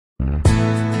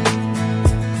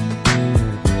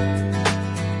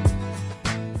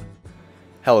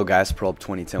Hello guys,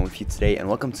 Pearl2010 with you today, and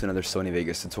welcome to another Sony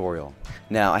Vegas tutorial.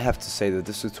 Now I have to say that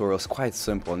this tutorial is quite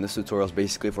simple, and this tutorial is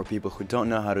basically for people who don't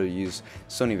know how to use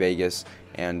Sony Vegas,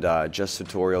 and just a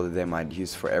tutorial that they might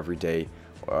use for everyday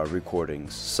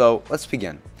recordings. So let's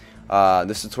begin.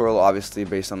 This tutorial, obviously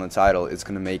based on the title, is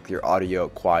going to make your audio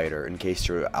quieter in case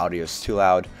your audio is too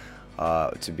loud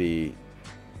to be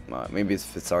maybe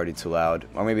if it's already too loud,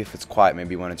 or maybe if it's quiet,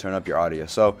 maybe you want to turn up your audio.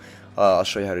 So I'll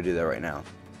show you how to do that right now.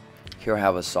 Here I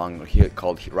have a song here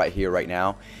called Right Here, Right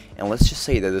Now, and let's just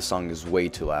say that this song is way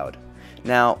too loud.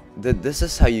 Now, this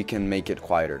is how you can make it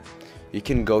quieter. You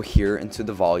can go here into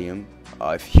the volume.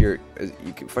 You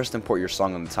can first import your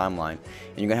song on the timeline,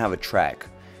 and you're gonna have a track.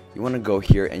 You want to go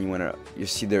here, and you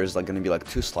see there's like gonna be like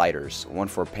two sliders, one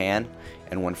for pan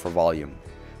and one for volume.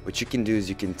 What you can do is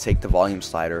you can take the volume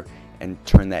slider and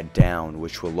turn that down,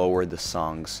 which will lower the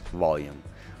song's volume.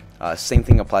 Same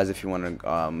thing applies if you want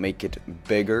to make it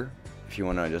bigger. If you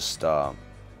want to just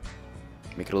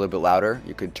make it a little bit louder,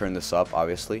 you could turn this up,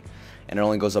 obviously, and it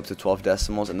only goes up to 12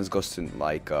 decibels, and this goes to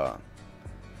like I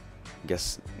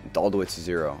guess all the way to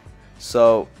 0.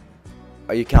 So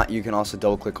you can also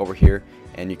double click over here,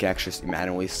 and you can actually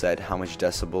manually set how much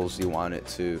decibels you want it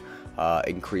to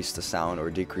increase the sound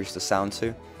or decrease the sound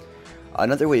to.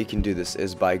 Another way you can do this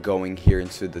is by going here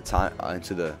into the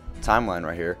timeline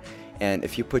right here, and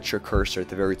if you put your cursor at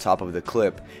the very top of the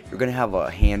clip, you're gonna have a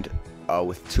hand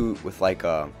with like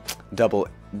a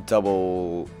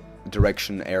double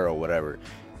direction arrow, whatever.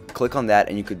 Click on that,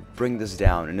 and you could bring this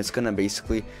down, and it's gonna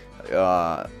basically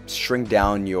shrink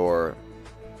down your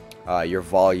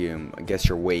volume, I guess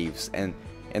your waves, and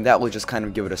that will just kind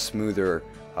of give it a smoother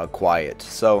quiet.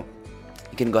 So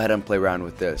you can go ahead and play around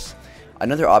with this.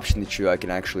 Another option that I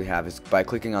can actually have is by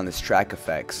clicking on this track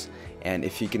effects, and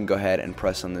if you can go ahead and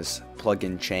press on this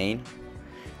plug-in chain,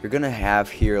 you're gonna have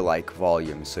here like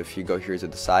volume. So if you go here to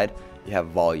the side, you have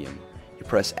volume. You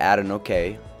press add and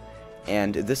OK,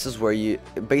 and this is where you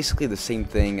basically the same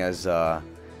thing as the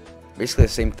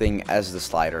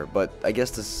slider, but I guess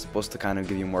this is supposed to kind of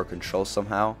give you more control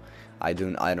somehow. I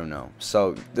don't know.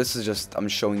 So this is just, I'm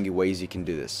showing you ways you can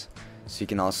do this. So you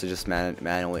can also just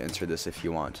manually enter this if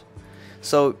you want.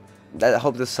 So I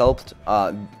hope this helped.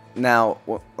 Now,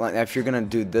 if you're gonna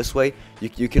do it this way,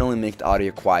 you can only make the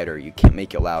audio quieter. You can't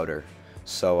make it louder.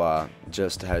 So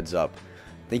just a heads up.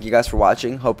 Thank you guys for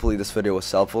watching. Hopefully this video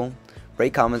was helpful.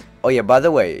 Rate, comment. Oh yeah, by the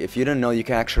way, if you didn't know, you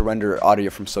can actually render audio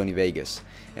from Sony Vegas.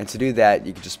 And to do that,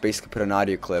 you can just basically put an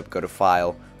audio clip, go to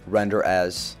File, Render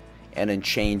As, and then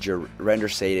change your render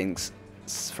settings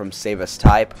from Save As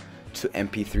Type to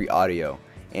MP3 Audio.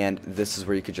 And this is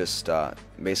where you could just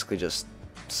basically just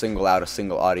single out a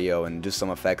single audio and do some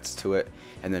effects to it,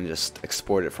 and then just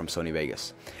export it from Sony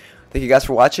Vegas. Thank you guys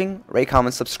for watching. Rate,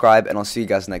 comment, subscribe, and I'll see you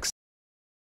guys next time.